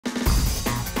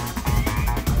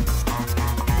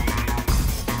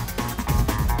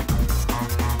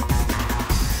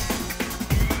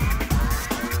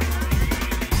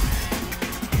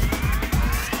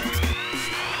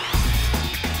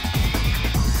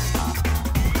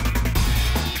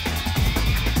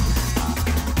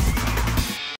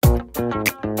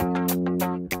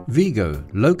Vigo,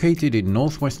 located in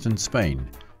northwestern Spain,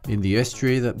 in the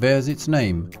estuary that bears its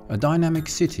name, a dynamic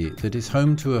city that is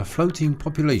home to a floating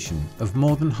population of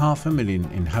more than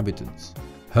 500,000 inhabitants.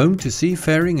 Home to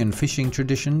seafaring and fishing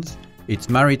traditions, its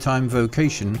maritime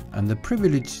vocation and the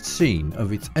privileged scene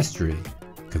of its estuary,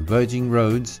 converging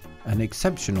roads, an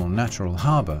exceptional natural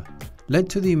harbour, led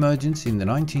to the emergence in the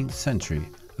 19th century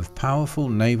of powerful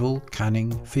naval,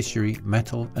 canning, fishery,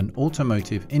 metal and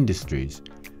automotive industries,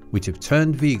 which have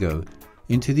turned Vigo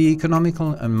into the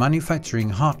economical and manufacturing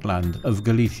heartland of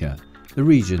Galicia, the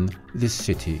region this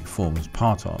city forms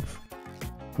part of.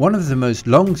 One of the most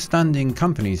long-standing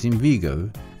companies in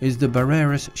Vigo is the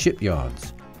Barreiras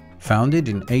Shipyards, founded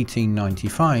in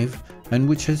 1895 and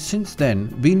which has since then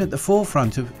been at the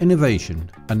forefront of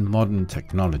innovation and modern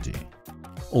technology.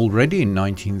 Already in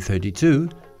 1932,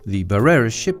 the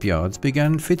Barreiras Shipyards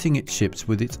began fitting its ships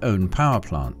with its own power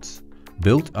plants,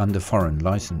 built under foreign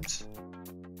license.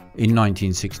 In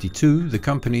 1962, the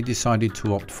company decided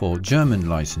to opt for German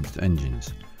licensed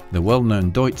engines, the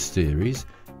well-known Deutsch series,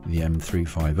 the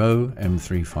M350,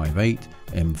 M358,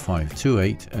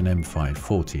 M528 and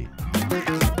M540.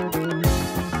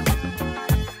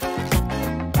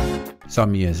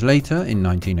 Some years later, in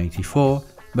 1984,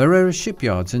 Barreiras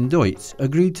Shipyards and Deutsch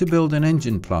agreed to build an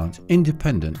engine plant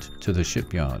independent to the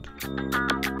shipyard.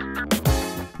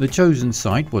 The chosen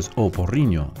site was O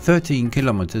Porrinho, 13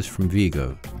 kilometers from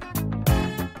Vigo.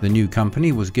 The new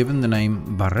company was given the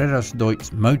name Barreiras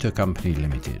Deutsch Motor Company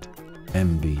Limited,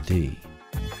 MBD.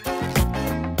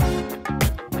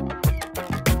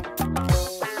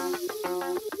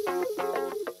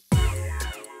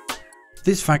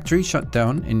 This factory shut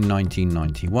down in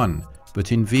 1991,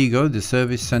 but in Vigo the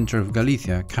Service Center of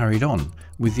Galicia carried on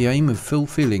with the aim of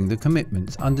fulfilling the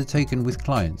commitments undertaken with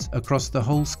clients across the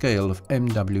whole scale of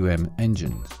MWM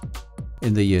engines.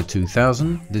 In the year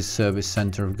 2000, this Service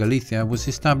Center of Galicia was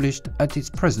established at its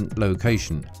present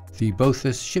location, the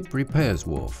Bothas Ship Repairs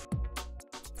Wharf.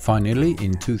 Finally,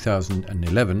 in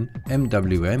 2011,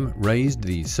 MWM raised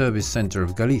the Service Center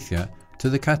of Galicia to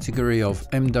the category of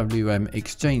MWM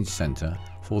Xchange-Center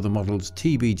for the models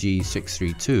TBG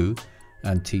 632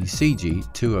 and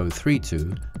TCG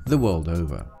 2032 the world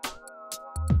over.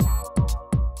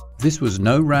 This was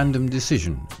no random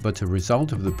decision, but a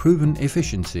result of the proven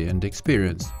efficiency and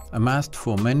experience amassed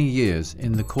for many years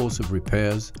in the course of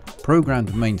repairs,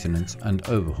 programmed maintenance and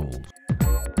overhauls.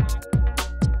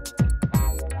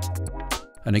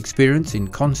 An experience in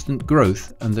constant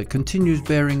growth and that continues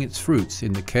bearing its fruits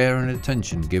in the care and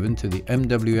attention given to the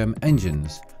MWM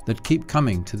engines that keep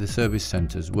coming to the Service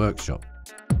Center's workshop.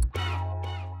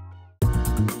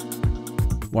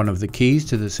 One of the keys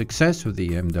to the success of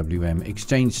the MWM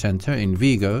Xchange-Center in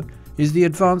Vigo is the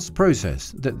advanced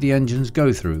process that the engines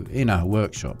go through in our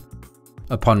workshop.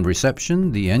 Upon reception,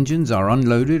 the engines are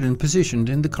unloaded and positioned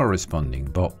in the corresponding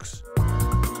box.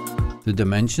 The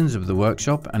dimensions of the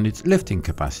workshop and its lifting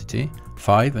capacity,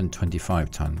 5 and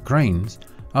 25-ton cranes,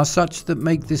 are such that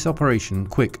make this operation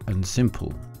quick and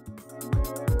simple.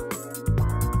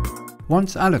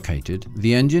 Once allocated,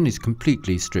 the engine is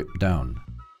completely stripped down.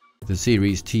 The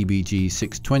series TBG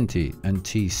 620 and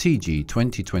TCG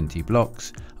 2020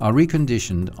 blocks are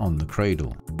reconditioned on the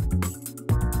cradle.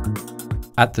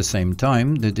 At the same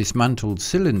time, the dismantled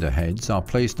cylinder heads are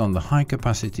placed on the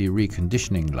high-capacity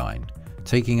reconditioning line,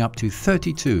 taking up to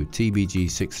 32 TBG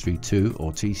 632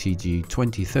 or TCG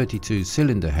 2032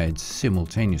 cylinder heads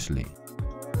simultaneously.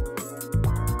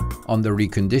 On the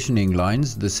reconditioning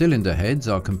lines, the cylinder heads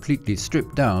are completely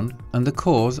stripped down and the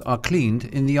cores are cleaned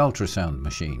in the ultrasound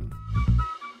machine.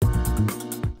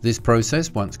 This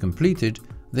process once completed,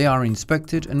 they are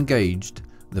inspected and gauged,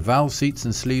 the valve seats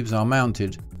and sleeves are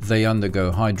mounted, they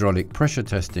undergo hydraulic pressure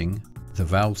testing, the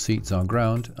valve seats are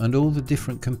ground and all the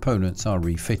different components are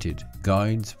refitted,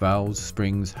 guides, valves,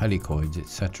 springs, helicoids,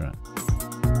 etc.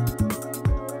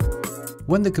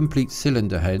 When the complete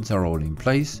cylinder heads are all in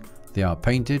place, they are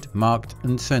painted, marked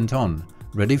and sent on,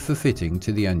 ready for fitting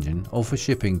to the engine or for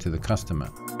shipping to the customer.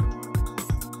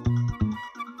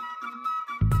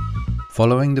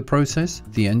 Following the process,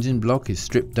 the engine block is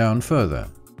stripped down further.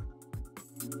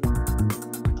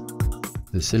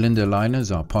 The cylinder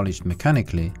liners are polished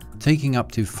mechanically, taking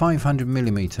up to 500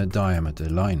 mm diameter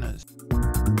liners.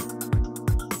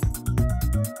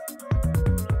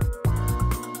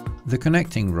 The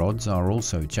connecting rods are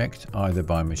also checked either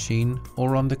by machine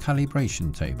or on the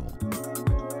calibration table.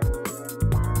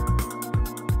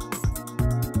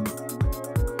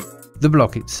 The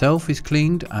block itself is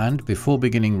cleaned and, before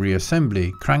beginning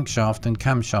reassembly, crankshaft and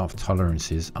camshaft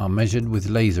tolerances are measured with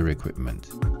laser equipment.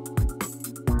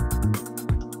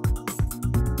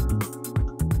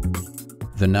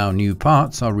 The now new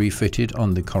parts are refitted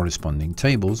on the corresponding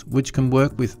tables, which can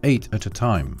work with 8 at a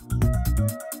time.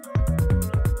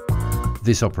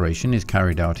 This operation is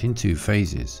carried out in 2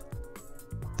 phases.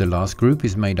 The last group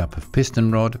is made up of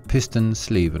piston rod, piston,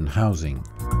 sleeve and housing.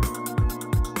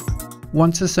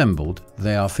 Once assembled,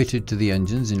 they are fitted to the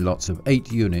engines in lots of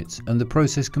 8 units and the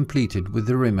process completed with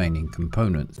the remaining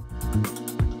components.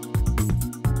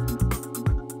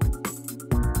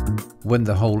 When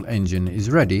the whole engine is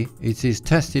ready, it is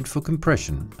tested for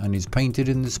compression and is painted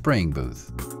in the spraying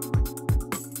booth.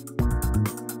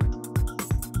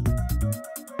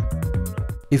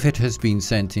 If it has been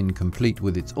sent in complete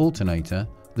with its alternator,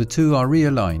 the two are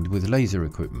realigned with laser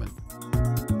equipment.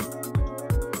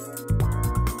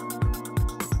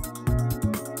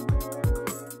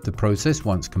 The process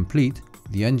once complete,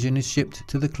 the engine is shipped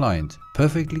to the client,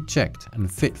 perfectly checked and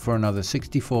fit for another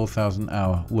 64,000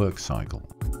 hour work cycle.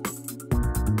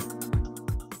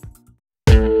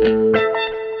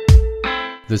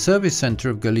 The Service Center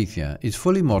of Galicia is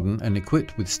fully modern and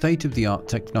equipped with state-of-the-art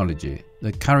technology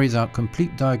that carries out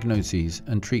complete diagnoses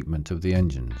and treatment of the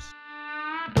engines.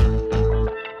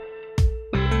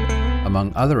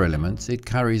 Among other elements, it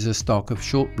carries a stock of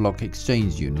short block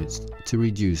exchange units to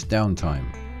reduce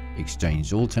downtime,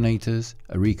 exchanged alternators,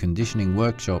 a reconditioning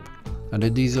workshop, and a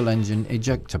diesel engine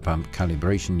ejector pump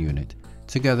calibration unit,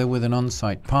 together with an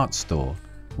on-site parts store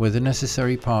where the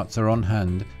necessary parts are on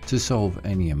hand to solve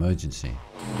any emergency.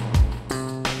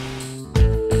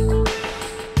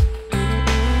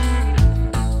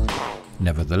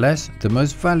 Nevertheless, the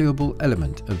most valuable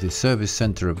element of the Service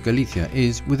Center of Galicia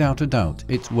is, without a doubt,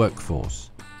 its workforce.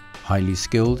 Highly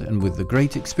skilled and with the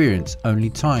great experience only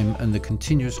time and the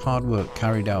continuous hard work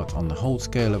carried out on the whole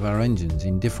scale of our engines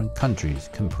in different countries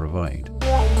can provide.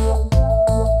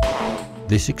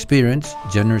 This experience,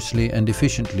 generously and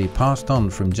efficiently passed on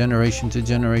from generation to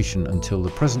generation until the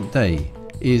present day,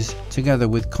 is, together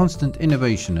with constant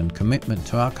innovation and commitment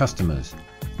to our customers,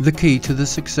 the key to the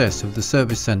success of the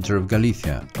Service Center of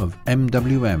Galicia of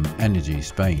MWM Energy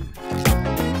Spain.